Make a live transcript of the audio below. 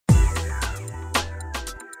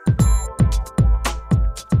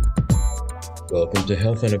Welcome to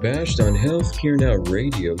Health Unabashed on Healthcare Now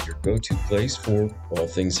Radio, your go-to place for all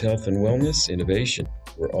things health and wellness innovation.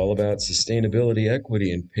 We're all about sustainability,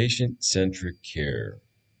 equity, and patient-centric care.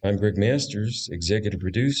 I'm Greg Masters, executive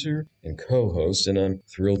producer and co-host, and I'm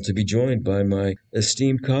thrilled to be joined by my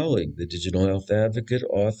esteemed colleague, the digital health advocate,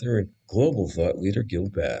 author, and global thought leader, Gil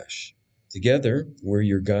Bash. Together, we're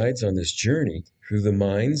your guides on this journey through the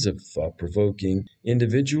minds of thought-provoking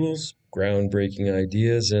individuals, groundbreaking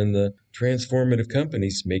ideas, and the transformative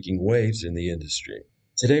companies making waves in the industry.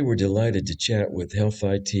 Today, we're delighted to chat with Health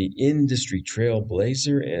IT industry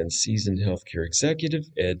trailblazer and seasoned healthcare executive,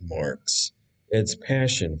 Ed Marx. Ed's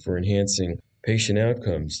passion for enhancing patient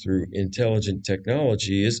outcomes through intelligent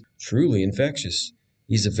technology is truly infectious.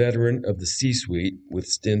 He's a veteran of the C-suite with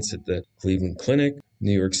stints at the Cleveland Clinic,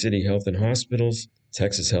 New York City Health and Hospitals,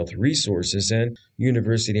 Texas Health Resources, and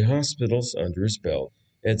University Hospitals under his belt.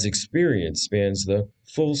 Ed's experience spans the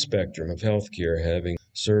full spectrum of healthcare, having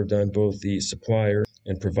served on both the supplier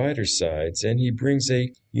and provider sides, and he brings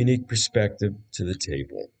a unique perspective to the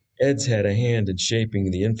table. Ed's had a hand in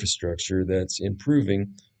shaping the infrastructure that's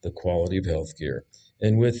improving the quality of healthcare.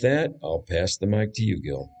 And with that, I'll pass the mic to you,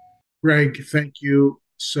 Gil. Greg, thank you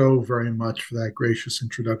so very much for that gracious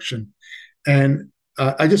introduction. And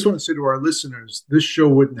I just want to say to our listeners, this show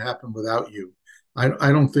wouldn't happen without you.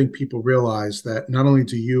 I don't think people realize that not only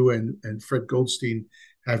do you and Fred Goldstein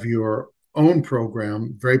have your own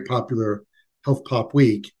program, very popular Health Pop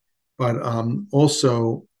Week, but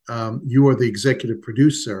also you are the executive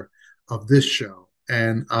producer of this show.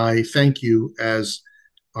 And I thank you as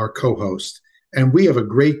our co-host. And we have a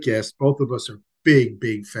great guest. Both of us are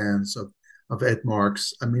big fans of Ed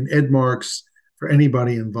Marx. I mean, Ed Marx, for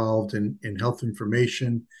anybody involved in health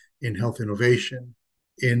information, in health innovation,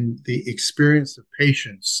 in the experience of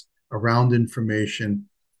patients around information,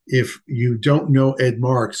 if you don't know Ed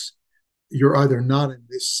Marx, you're either not in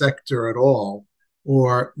this sector at all,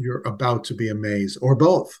 or you're about to be amazed, or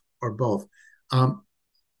both.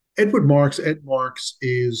 Ed Marx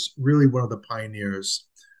is really one of the pioneers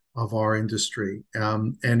of our industry.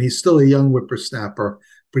 And he's still a young whippersnapper,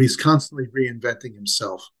 but he's constantly reinventing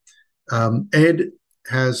himself. Ed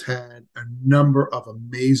has had a number of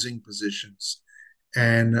amazing positions,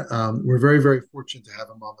 and we're very fortunate to have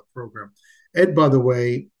him on the program. Ed, by the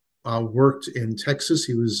way, worked in Texas.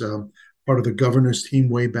 He was part of the governor's team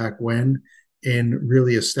way back when in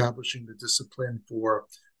really establishing the discipline for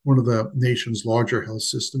one of the nation's larger health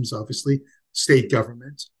systems, obviously, state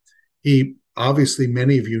government. He obviously,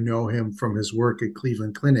 many of you know him from his work at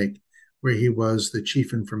Cleveland Clinic, where he was the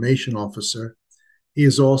chief information officer. He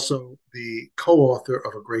is also the co-author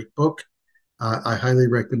of a great book. I highly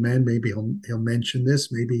recommend. Maybe he'll mention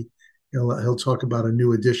this. Maybe he'll talk about a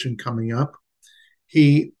new edition coming up.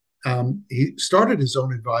 He started his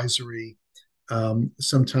own advisory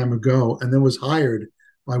some time ago, and then was hired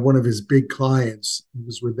by one of his big clients. He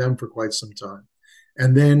was with them for quite some time.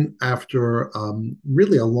 And then after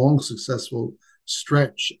really a long, successful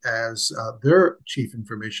stretch as their chief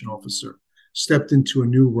information officer, stepped into a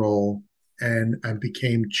new role and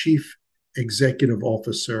became chief executive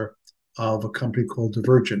officer of a company called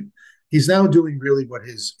Divurgent. He's now doing really what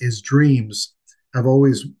his dreams have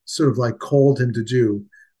always sort of like called him to do,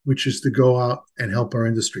 which is to go out and help our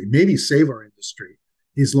industry, maybe save our industry.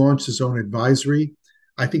 He's launched his own advisory.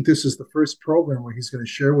 I think this is the first program where he's going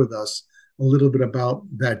to share with us a little bit about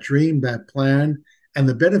that dream, that plan, and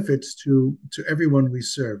the benefits to everyone we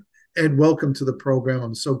serve. Ed, welcome to the program.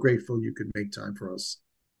 I'm so grateful you could make time for us.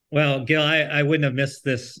 Well, Gil, I wouldn't have missed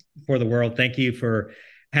this for the world. Thank you for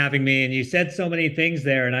having me. And you said so many things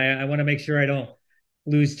there, and I want to make sure I don't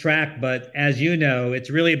lose track. But as you know, it's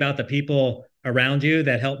really about the people around you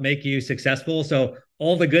that help make you successful. So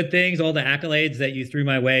all the good things, all the accolades that you threw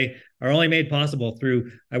my way are only made possible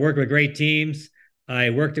through, I work with great teams, I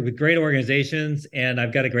worked with great organizations, and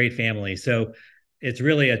I've got a great family. So it's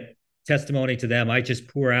really a testimony to them. I just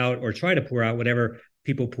pour out or try to pour out whatever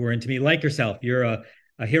people pour into me, like yourself. You're a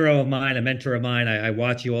hero of mine, a mentor of mine. I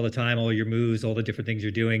watch you all the time, all your moves, all the different things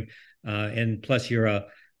you're doing. And plus you're a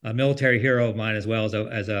military hero of mine as well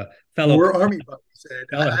as a fellow. We're Army buddies,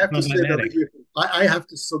 Ed. I have to say that I have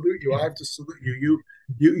to salute you. I have to salute you.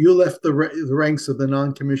 You left the ranks of the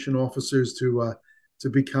non-commissioned officers to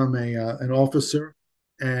become an officer,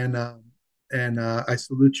 and I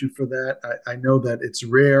salute you for that. I know that it's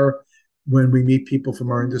rare when we meet people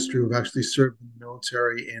from our industry who've actually served in the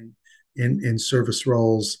military in service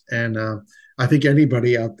roles, and I think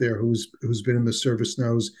anybody out there who's been in the service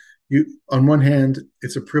knows. You, on one hand,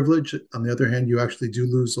 it's a privilege. On the other hand, you actually do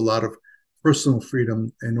lose a lot of personal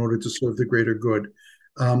freedom in order to serve the greater good.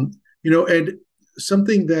 Ed,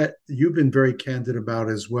 something that you've been very candid about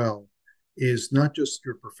as well is not just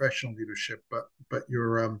your professional leadership, but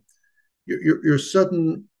your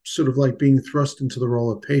sudden sort of like being thrust into the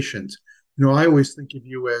role of patient. I always think of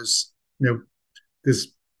you as this,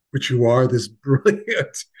 which you are, this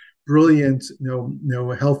brilliant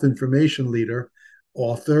health information leader,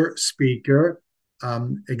 author, speaker,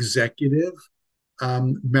 executive,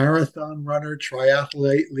 marathon runner,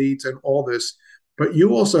 triathlete leads, and all this. But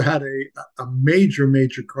you also had a major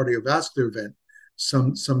cardiovascular event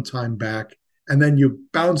some time back, and then you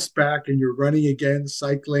bounced back and you're running again,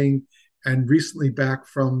 cycling, and recently back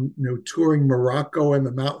from touring Morocco and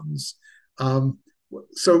the mountains. Um,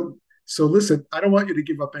 so listen, I don't want you to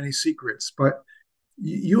give up any secrets, but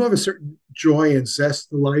you have a certain joy and zest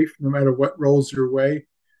to life, no matter what rolls your way.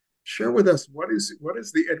 Share with us what is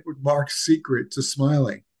the Edward Marx secret to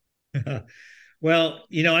smiling? Well,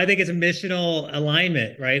 I think it's a missional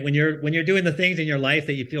alignment, right? When you're doing the things in your life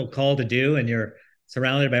that you feel called to do, and you're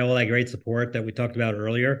surrounded by all that great support that we talked about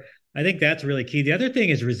earlier, I think that's really key. The other thing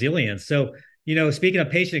is resilience. So, speaking of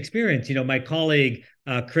patient experience, my colleague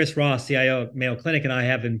Chris Ross, CIO of Mayo Clinic, and I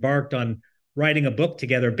have embarked on writing a book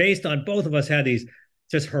together based on both of us had these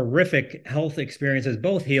just horrific health experiences,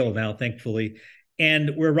 both healed now, thankfully.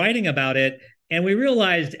 And we're writing about it. And we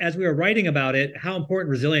realized as we were writing about it, how important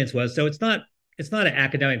resilience was. So it's not an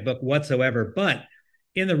academic book whatsoever, but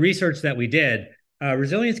in the research that we did,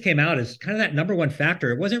 resilience came out as kind of that number one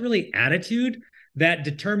factor. It wasn't really attitude that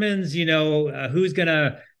determines, who's going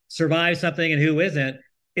to survive something and who isn't.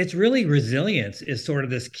 It's really resilience is sort of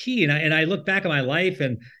this key. And I look back at my life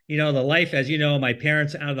and, the life, as my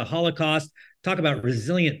parents out of the Holocaust, talk about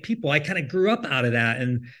resilient people. I kind of grew up out of that.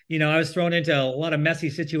 And, I was thrown into a lot of messy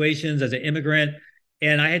situations as an immigrant.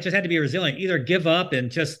 And I had just had to be resilient, either give up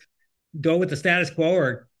and just go with the status quo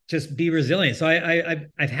or just be resilient. So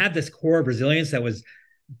I've had this core of resilience that was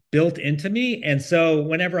built into me. And so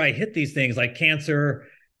whenever I hit these things like cancer,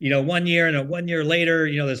 1 year and 1 year later,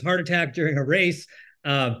 this heart attack during a race,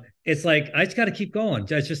 it's like, I just got to keep going.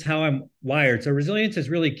 That's just how I'm wired. So resilience is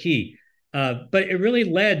really key. But it really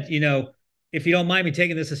led, if you don't mind me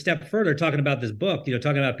taking this a step further, talking about this book,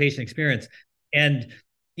 talking about patient experience. And,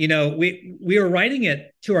 we were writing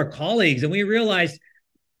it to our colleagues and we realized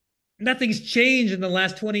nothing's changed in the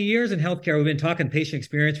last 20 years in healthcare. We've been talking patient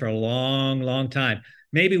experience for a long, long time.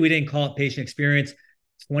 Maybe we didn't call it patient experience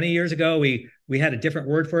 20 years ago. We had a different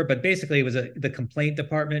word for it, but basically it was the complaint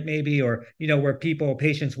department, maybe, or where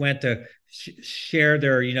patients went to share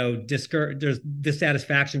their their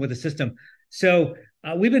dissatisfaction with the system. So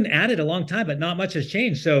we've been at it a long time, but not much has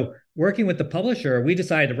changed. So working with the publisher, we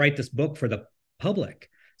decided to write this book for the public.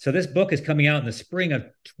 So this book is coming out in the spring of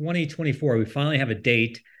 2024. We finally have a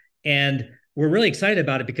date. And we're really excited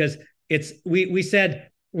about it because we said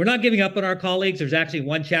we're not giving up on our colleagues. There's actually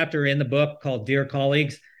one chapter in the book called Dear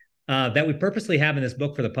Colleagues that we purposely have in this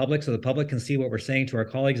book for the public, so the public can see what we're saying to our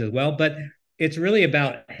colleagues as well. But it's really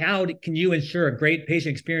about how can you ensure a great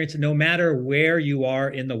patient experience no matter where you are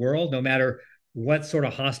in the world, no matter what sort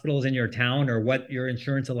of hospitals in your town or what your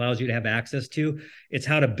insurance allows you to have access to. It's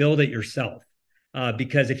how to build it yourself.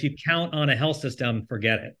 Because if you count on a health system,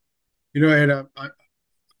 forget it. And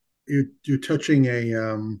you're touching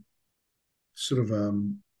a sort of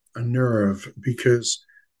a nerve, because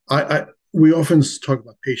we often talk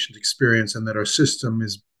about patient experience and that our system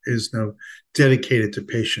is now dedicated to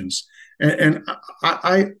patients. And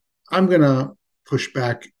I'm going to push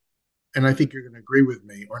back, and I think you're going to agree with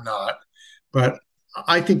me or not, but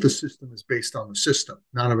I think the system is based on the system,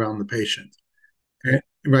 not around the patient.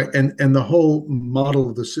 Right. And the whole model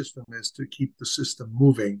of the system is to keep the system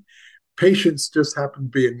moving. Patients just happen to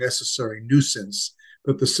be a necessary nuisance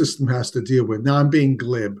that the system has to deal with. Now, I'm being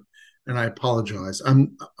glib, and I apologize.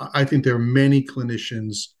 I think there are many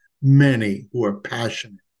clinicians, many who are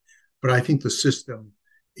passionate, but I think the system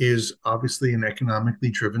is obviously an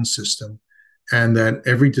economically driven system, and that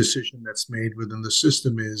every decision that's made within the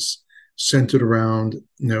system is centered around,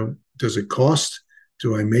 does it cost?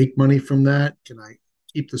 Do I make money from that? Can I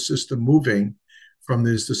keep the system moving from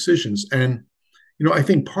these decisions? And I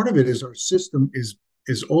think part of it is our system is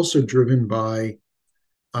also driven by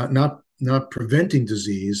not preventing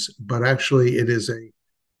disease, but actually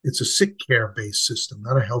it's a sick care based system,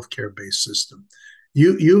 not a healthcare based system.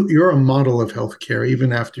 You're a model of healthcare.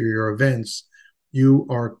 Even after your events, you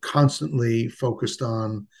are constantly focused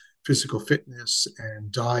on physical fitness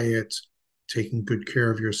and diet, taking good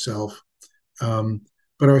care of yourself.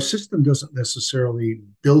 But our system doesn't necessarily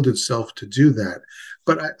build itself to do that.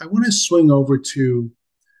 But I want to swing over to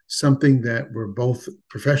something that we're both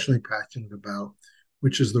professionally passionate about,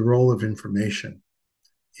 which is the role of information.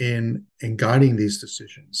 in guiding these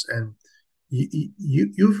decisions. And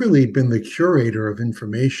you've really been the curator of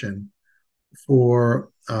information for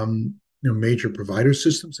major provider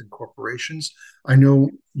systems and corporations. I know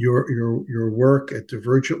your work at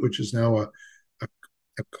Divurgent, which is now a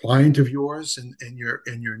client of yours, and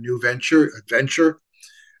your new adventure,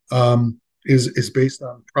 is based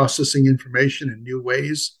on processing information in new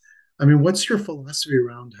ways. I mean, what's your philosophy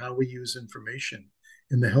around how we use information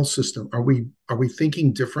in the health system? Are we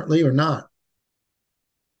thinking differently or not?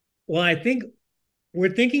 Well, I think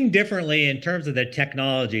we're thinking differently in terms of the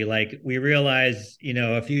technology. Like we realized,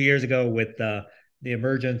 a few years ago with the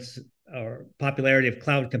emergence or popularity of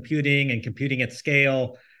cloud computing and computing at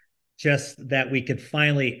scale, just that we could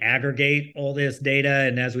finally aggregate all this data.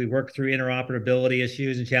 And as we work through interoperability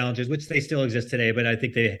issues and challenges, which they still exist today, but I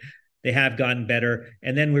think they have gotten better.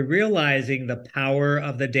 And then we're realizing the power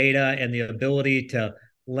of the data and the ability to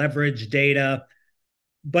leverage data.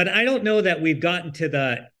 But I don't know that we've gotten to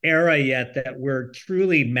the era yet that we're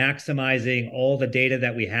truly maximizing all the data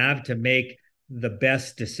that we have to make the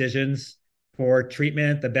best decisions for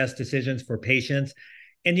treatment, the best decisions for patients.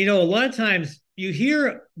 And, a lot of times you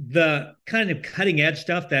hear the kind of cutting edge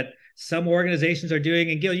stuff that some organizations are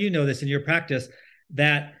doing. And Gil, you know this in your practice,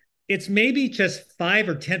 that it's maybe just 5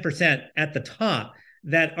 or 10% at the top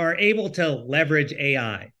that are able to leverage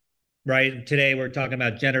AI, right? Today, we're talking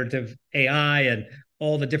about generative AI and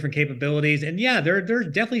all the different capabilities. And yeah, there's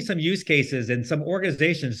definitely some use cases and some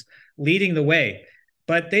organizations leading the way,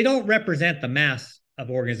 but they don't represent the mass of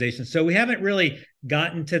organizations. So we haven't really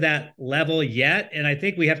gotten to that level yet. And I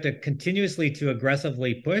think we have to continuously to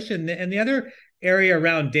aggressively push. And the other area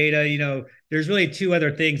around data, there's really two other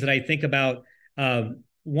things that I think about.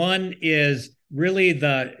 One is really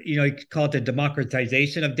you could call it the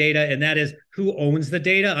democratization of data, and that is who owns the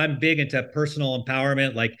data. I'm big into personal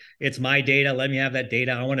empowerment. Like, it's my data. Let me have that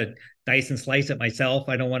data. I want to dice and slice it myself.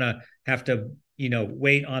 I don't want to have to,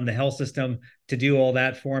 wait on the health system to do all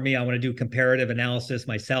that for me. I want to do comparative analysis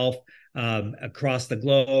myself across the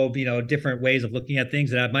globe, different ways of looking at things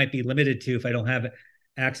that I might be limited to if I don't have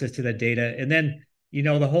access to the data. And then,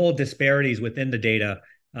 the whole disparities within the data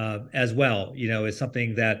as well, is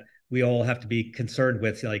something that we all have to be concerned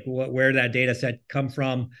with, like where that data set come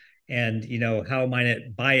from, and how might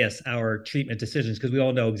it bias our treatment decisions, because we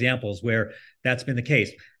all know examples where that's been the case.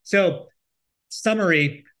 So,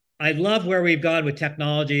 summary, I love where we've gone with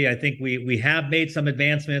technology. I think we have made some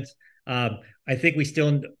advancements. I think we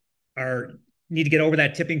still need to get over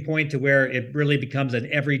that tipping point to where it really becomes an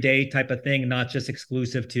everyday type of thing, not just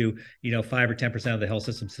exclusive to 5 or 10% of the health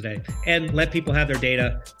systems today, and let people have their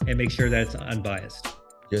data and make sure that it's unbiased.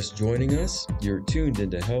 Just joining us, you're tuned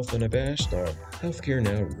into Health Unabashed on Healthcare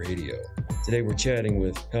Now Radio. Today we're chatting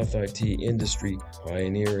with health IT industry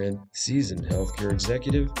pioneer and seasoned healthcare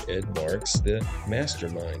executive, Ed Marx, the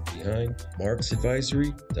mastermind behind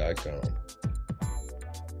MarxAdvisory.com.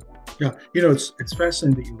 Yeah, it's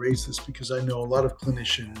fascinating that you raise this, because I know a lot of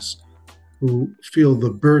clinicians who feel the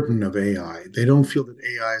burden of AI. They don't feel that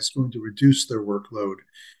AI is going to reduce their workload.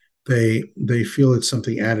 They feel it's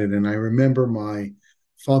something added. And I remember my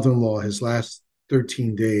father-in-law, his last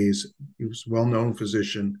 13 days, he was a well-known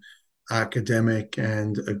physician, academic,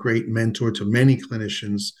 and a great mentor to many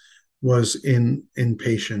clinicians, was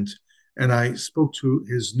inpatient. And I spoke to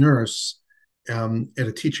his nurse at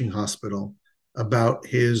a teaching hospital about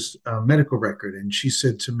his medical record. And she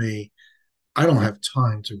said to me, I don't have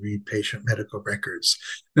time to read patient medical records.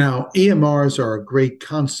 Now, EMRs are a great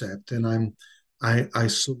concept, and I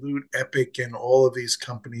salute Epic and all of these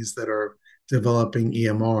companies that are developing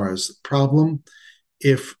EMRs. The problem,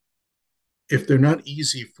 if they're not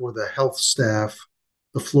easy for the health staff,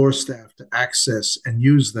 the floor staff to access and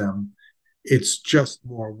use them, it's just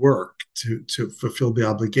more work to fulfill the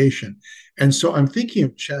obligation. And so I'm thinking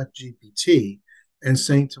of ChatGPT and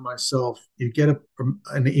saying to myself, you get an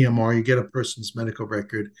EMR, you get a person's medical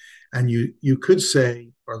record, and you could say,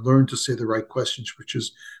 or learn to say the right questions, which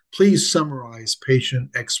is, please summarize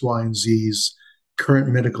patient X, Y, and Z's current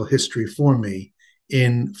medical history for me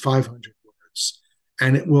in 500 words.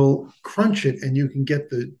 And it will crunch it, and you can get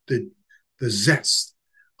the zest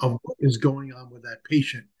of what is going on with that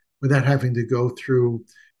patient without having to go through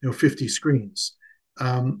 50 screens.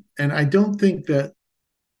 And I don't think that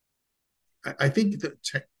I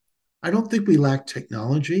don't think we lack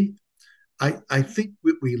technology. I think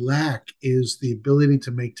what we lack is the ability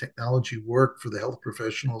to make technology work for the health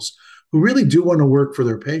professionals who really do want to work for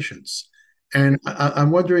their patients. And I'm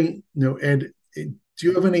wondering, Ed, do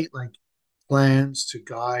you have any plans to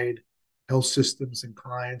guide health systems and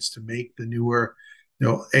clients to make the newer,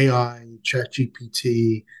 AI,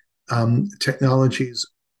 ChatGPT technologies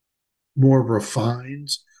more refined,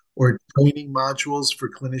 or training modules for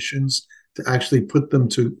clinicians to actually put them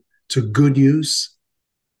to good use?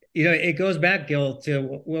 It goes back, Gil, to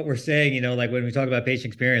what we're saying, like when we talk about patient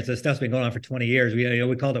experience, this stuff's been going on for 20 years.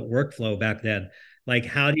 We called it workflow back then. Like,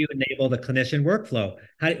 how do you enable the clinician workflow?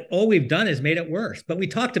 All we've done is made it worse. But we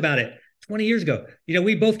talked about it 20 years ago.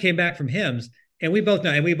 We both came back from HIMSS, and we both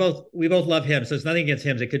know, and we both love HIMSS. So it's nothing against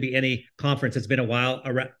HIMSS. It could be any conference that's been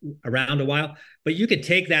around a while. But you could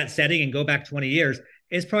take that setting and go back 20 years.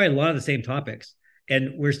 It's probably a lot of the same topics.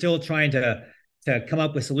 And we're still trying to come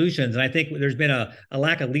up with solutions. And I think there's been a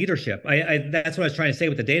lack of leadership. That's what I was trying to say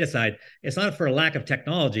with the data side. It's not for a lack of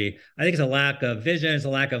technology. I think it's a lack of vision. It's a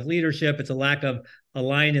lack of leadership. It's a lack of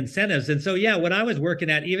aligned incentives. And so, yeah, what I was working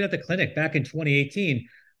at, even at the clinic back in 2018,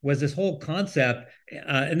 was this whole concept.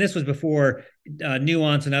 And this was before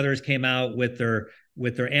Nuance and others came out with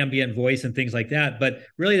their ambient voice and things like that. But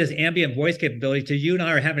really, this ambient voice capability, to you and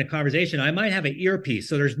I are having a conversation, I might have an earpiece.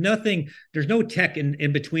 So there's no tech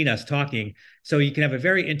in between us talking. So you can have a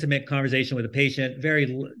very intimate conversation with a patient, very,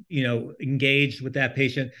 engaged with that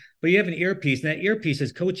patient, but you have an earpiece, and that earpiece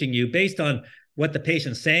is coaching you based on what the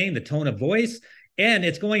patient's saying, the tone of voice, and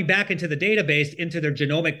it's going back into the database, into their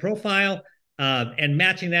genomic profile, and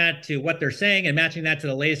matching that to what they're saying and matching that to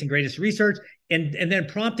the latest and greatest research, and then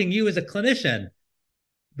prompting you as a clinician,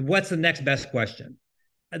 what's the next best question?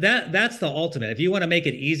 That's the ultimate. If you want to make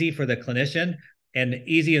it easy for the clinician and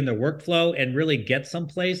easy in the workflow and really get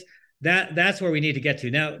someplace, that's where we need to get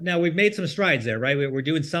to. Now we've made some strides there, right? We're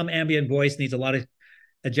doing some ambient voice, needs a lot of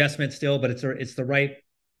adjustment still, but it's the right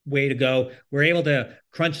way to go. We're able to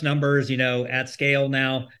crunch numbers, at scale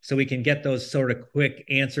now, so we can get those sort of quick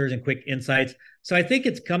answers and quick insights. So I think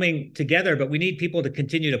it's coming together, but we need people to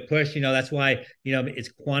continue to push. That's why,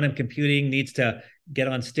 it's quantum computing needs to get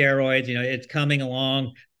on steroids. It's coming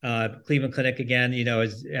along. Cleveland Clinic, again,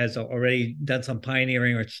 has already done some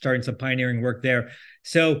pioneering or starting some pioneering work there.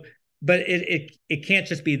 So, but it can't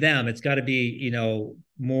just be them. It's got to be,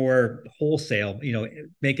 more wholesale,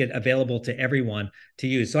 make it available to everyone to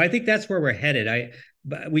use. So I think that's where we're headed.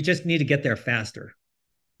 We just need to get there faster.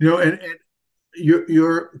 And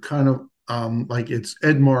you're kind of like, it's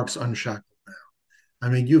Ed Marx unshackled now. I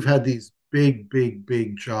mean, you've had these big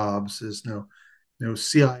jobs as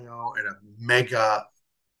CIO at a mega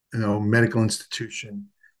medical institution.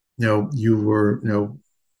 You were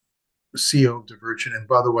CEO of Divurgent, and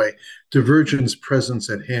by the way, Divurgent's presence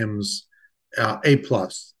at HIMSS, A+.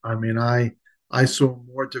 I mean, I saw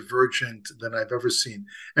more Divurgent than I've ever seen.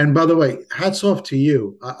 And by the way, hats off to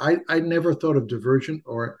you. I never thought of Divurgent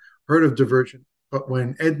or heard of Divurgent, but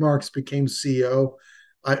when Ed Marx became CEO,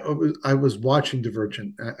 I was watching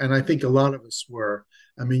Divurgent, and I think a lot of us were.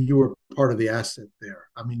 I mean, you were part of the asset there.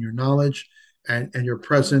 I mean, your knowledge and your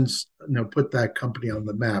presence, put that company on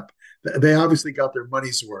the map. They obviously got their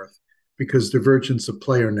money's worth because Divurgent's a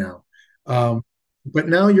player now. But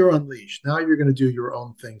now you're unleashed. Now you're going to do your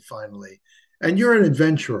own thing finally. And you're an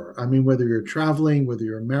adventurer. I mean, whether you're traveling, whether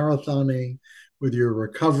you're marathoning, whether you're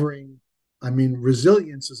recovering, I mean,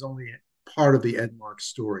 resilience is only part of the Ed Marx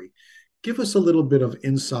story. Give us a little bit of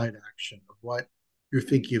inside action of what you're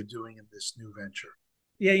thinking of doing in this new venture.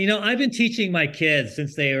 Yeah, I've been teaching my kids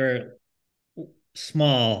since they were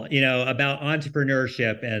small, about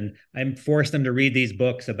entrepreneurship, and I'm forced them to read these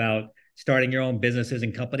books about starting your own businesses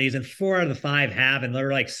and companies, and 4 out of the 5 have, and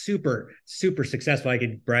they're like super successful. I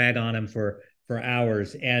could brag on them for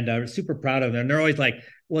hours, and I'm super proud of them. And they're always like,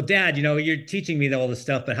 well, Dad, you're teaching me all this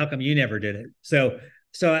stuff, but how come you never did it? So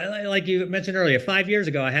like you mentioned earlier, 5 years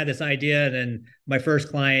ago, I had this idea, and then my first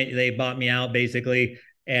client, they bought me out basically.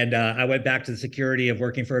 And I went back to the security of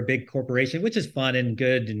working for a big corporation, which is fun and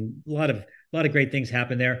good, and a lot of great things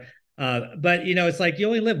happen there. But it's like you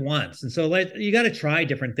only live once, and so you got to try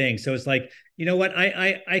different things. So it's like, what,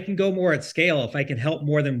 I can go more at scale if I can help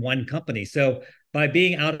more than one company. So by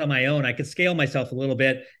being out on my own, I can scale myself a little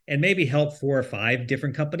bit and maybe help 4 or 5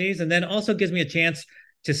 different companies, and then also gives me a chance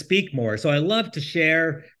to speak more. So I love to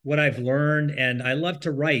share what I've learned, and I love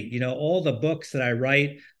to write. All the books that I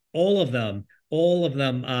write, all of them,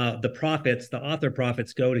 the author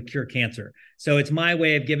profits go to cure cancer. So it's my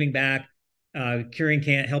way of giving back,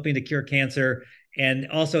 helping to cure cancer. And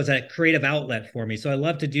also it's a creative outlet for me. So I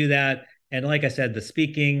love to do that. And like I said, the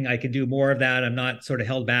speaking, I can do more of that. I'm not sort of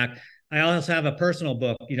held back. I also have a personal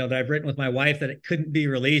book, that I've written with my wife that it couldn't be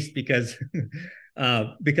released because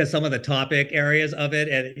some of the topic areas of it,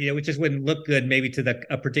 and it just wouldn't look good maybe to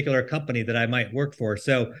a particular company that I might work for.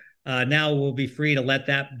 So now we'll be free to let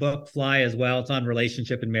that book fly as well. It's on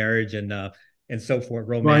relationship and marriage and so forth,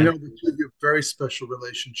 romance. Well, I know that you have a very special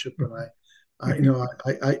relationship, and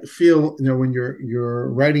I feel, when you're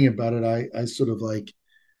writing about it, I sort of like,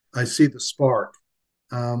 I see the spark.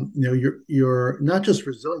 You're not just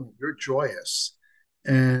resilient, you're joyous,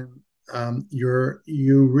 and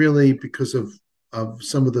you really, because of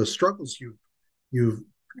some of the struggles you've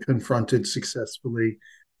confronted successfully,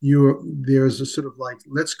 there's a sort of like,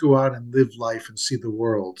 let's go out and live life and see the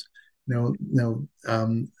world.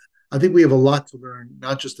 I think we have a lot to learn,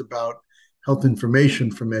 not just about health information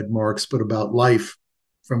from Ed Marx, but about life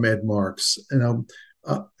from Ed Marx.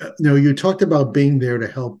 You talked about being there to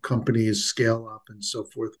help companies scale up and so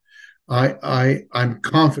forth. I'm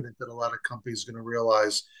confident that a lot of companies are going to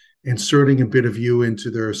realize inserting a bit of you into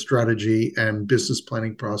their strategy and business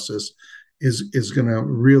planning process is going to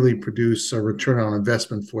really produce a return on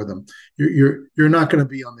investment for them. You're not going to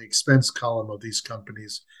be on the expense column of these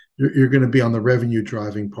companies. You're going to be on the revenue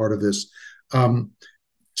driving part of this.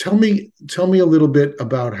 Tell me a little bit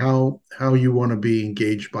about how you want to be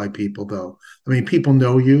engaged by people, though. I mean, people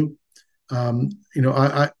know you. I'm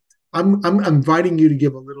inviting you to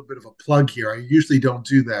give a little bit of a plug here. I usually don't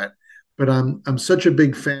do that, but I'm such a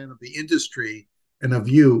big fan of the industry and of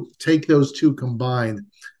you. Take those two combined.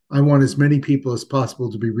 I want as many people as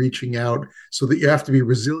possible to be reaching out, so that you have to be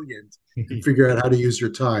resilient and figure out how to use your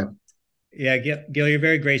time. Yeah, Gil, you're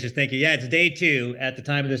very gracious. Thank you. Yeah, it's day 2 at the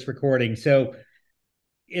time of this recording. So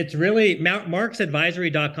it's really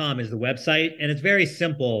marxadvisory.com is the website, and it's very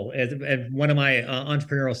simple. And one of my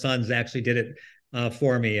entrepreneurial sons actually did it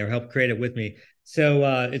for me, or helped create it with me.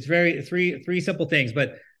 So it's very three simple things,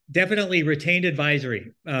 but definitely retained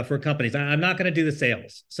advisory for companies. I'm not going to do the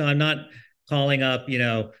sales, so I'm not calling up,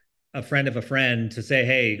 a friend of a friend to say,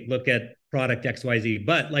 hey, look at product XYZ.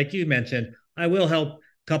 But like you mentioned, I will help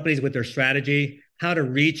companies with their strategy, how to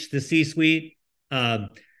reach the C-suite, how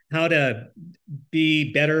to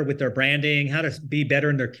be better with their branding, how to be better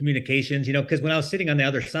in their communications, because when I was sitting on the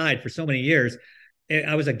other side for so many years,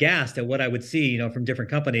 I was aghast at what I would see, from different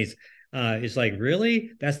companies. It's like,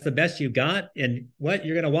 really? That's the best you got? And what?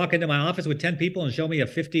 You're going to walk into my office with 10 people and show me a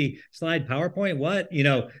 50-slide PowerPoint? What?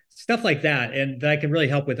 Stuff like that. And that I can really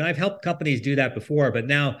help with. And I've helped companies do that before, but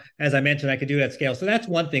now, as I mentioned, I can do it at scale. So that's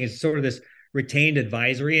one thing, is sort of this retained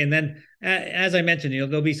advisory. And then, as I mentioned,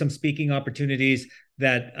 there'll be some speaking opportunities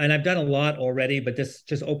and I've done a lot already, but this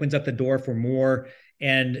just opens up the door for more.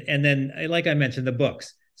 And then, like I mentioned, the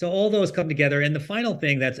books. So all those come together. And the final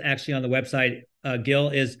thing that's actually on the website, Gil,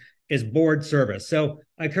 is board service. So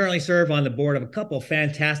I currently serve on the board of a couple of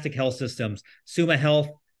fantastic health systems, Summa Health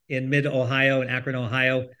in mid-Ohio and Akron,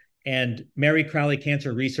 Ohio, and Mary Crowley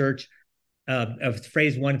Cancer Research, a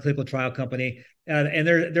phase 1 clinical trial company. And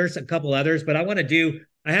there's a couple others, but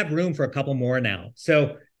I have room for a couple more now.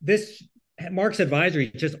 So this Marx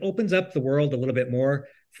Advisory just opens up the world a little bit more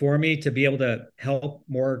for me to be able to help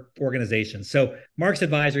more organizations. So Marx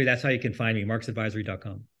Advisory, that's how you can find me,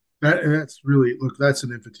 marxadvisory.com. That's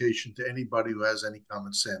an invitation to anybody who has any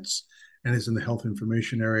common sense and is in the health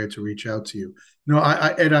information area to reach out to you.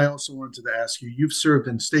 Ed, I also wanted to ask you, you've served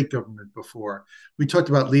in state government before. We talked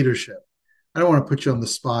about leadership. I don't want to put you on the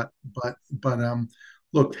spot, but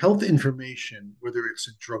look, health information, whether it's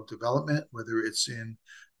in drug development, whether it's in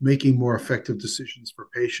making more effective decisions for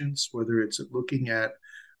patients, whether it's looking at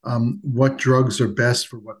what drugs are best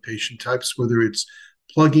for what patient types, whether it's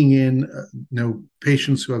plugging in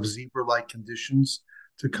patients who have zebra-like conditions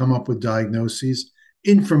to come up with diagnoses.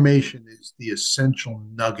 Information is the essential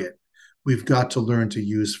nugget we've got to learn to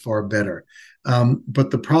use far better. But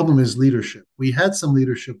the problem is leadership. We had some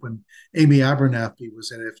leadership when Amy Abernathy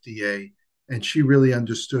was at FDA, and she really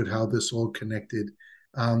understood how this all connected.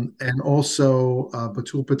 And also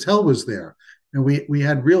Batul Patel was there. And we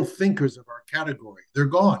had real thinkers of our category. They're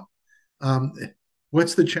gone.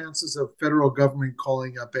 What's the chances of federal government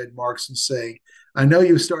calling up Ed Marx and saying, I know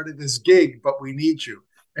you started this gig, but we need you?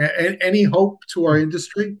 Any hope to our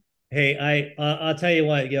industry? Hey, I'll tell you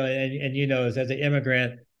what, as an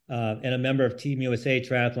immigrant and a member of Team USA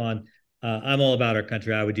Triathlon, I'm all about our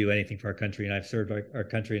country. I would do anything for our country, and I've served our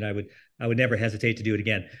country, and I would never hesitate to do it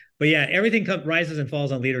again. But yeah, everything rises and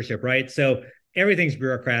falls on leadership, right? So everything's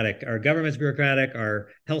bureaucratic. Our government's bureaucratic. Our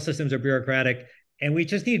health systems are bureaucratic. And we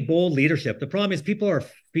just need bold leadership. The problem is people are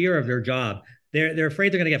fear of their job. They're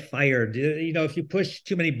afraid they're going to get fired. If you push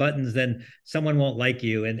too many buttons, then someone won't like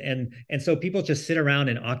you. And so people just sit around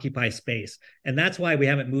and occupy space. And that's why we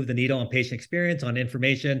haven't moved the needle on patient experience, on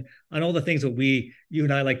information, on all the things that you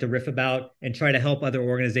and I like to riff about and try to help other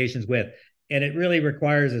organizations with. And it really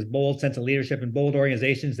requires this bold sense of leadership and bold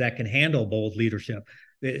organizations that can handle bold leadership.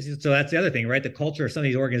 So that's the other thing, right? The culture of some of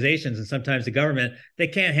these organizations and sometimes the government, they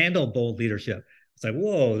can't handle bold leadership. It's like,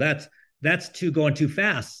 whoa, that's going too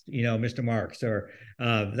fast, Mr. Marx, or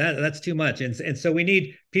that's too much. And so we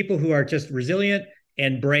need people who are just resilient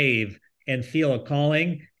and brave and feel a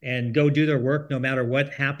calling and go do their work no matter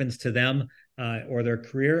what happens to them or their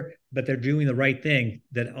career, but they're doing the right thing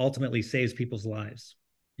that ultimately saves people's lives.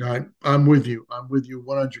 I'm with you. I'm with you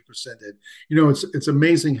 100%. Ed. It's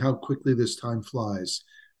amazing how quickly this time flies.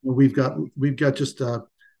 We've got just a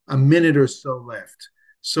minute or so left.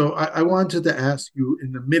 So I wanted to ask you,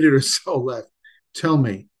 in the minute or so left, tell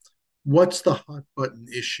me, what's the hot button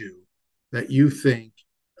issue that you think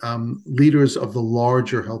leaders of the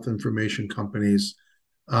larger health information companies,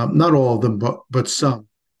 not all of them, but some,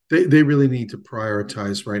 they really need to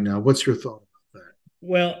prioritize right now? What's your thought about that?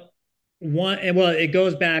 Well, it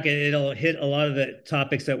goes back and it'll hit a lot of the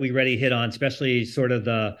topics that we already hit on, especially sort of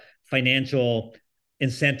the financial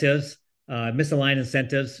incentives, misaligned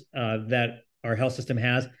incentives that our health system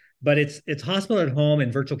has. But it's hospital at home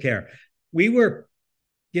and virtual care. We were,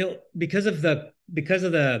 because of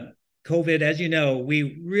the COVID, as you know,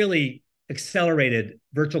 we really accelerated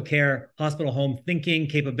virtual care, hospital home thinking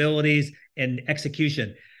capabilities and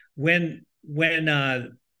execution. When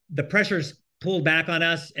the pressures pulled back on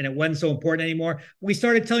us and it wasn't so important anymore, we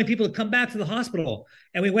started telling people to come back to the hospital.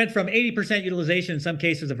 And we went from 80% utilization in some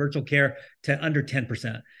cases of virtual care to under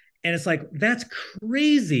 10%. And it's like, that's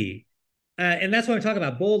crazy. And that's what I'm talking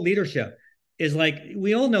about. Bold leadership is like,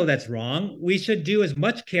 we all know that's wrong. We should do as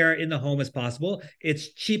much care in the home as possible.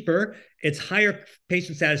 It's cheaper, it's higher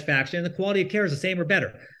patient satisfaction, and the quality of care is the same or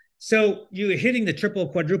better. So you're hitting the triple,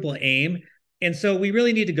 quadruple aim. And so we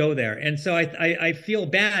really need to go there. And so I feel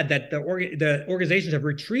bad that the organizations have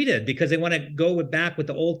retreated because they want to go back with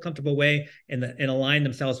the old comfortable way and align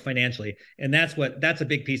themselves financially. And that's a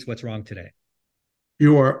big piece of what's wrong today.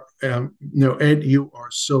 You are, Ed, you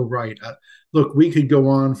are so right. Look, we could go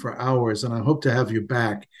on for hours, and I hope to have you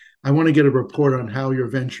back. I want to get a report on how your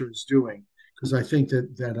venture is doing, because I think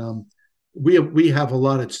that we have a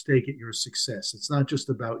lot at stake at your success. It's not just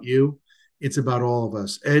about you. It's about all of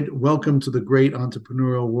us. Ed, welcome to the great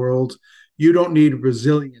entrepreneurial world. You don't need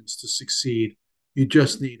resilience to succeed. You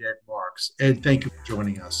just need Ed Marx. Ed, thank you for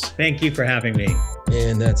joining us. Thank you for having me.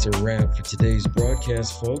 And that's a wrap for today's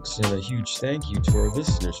broadcast, folks. And a huge thank you to our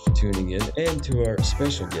listeners for tuning in, and to our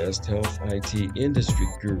special guest, health IT industry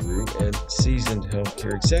guru and seasoned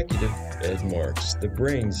healthcare executive, Ed Marx, the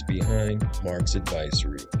brains behind Marx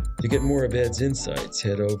Advisory. To get more of Ed's insights,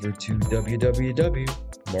 head over to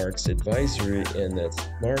www.marxadvisory, and that's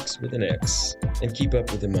Marx with an X. And keep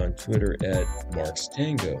up with him on Twitter at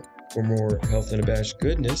MarxTango. For more Health UnaBASHed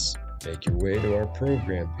goodness, make your way to our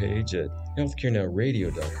program page at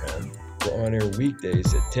healthcarenowradio.com. We're on air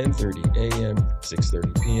weekdays at 10:30 a.m.,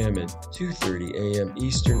 6:30 p.m., and 2:30 a.m.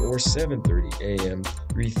 Eastern, or 7:30 a.m.,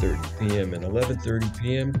 3:30 p.m., and 11:30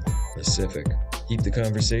 p.m. Pacific. Keep the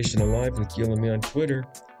conversation alive with Gil and me on Twitter.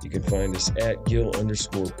 You can find us at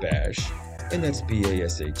Gil_Bash, and that's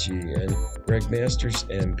BASHE, and Greg Masters,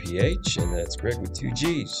 MPH, and that's Greg with 2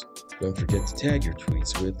 G's. Don't forget to tag your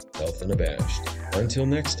tweets with Health UnaBASHed. Until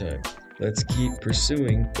next time, let's keep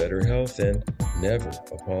pursuing better health and never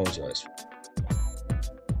apologize for it.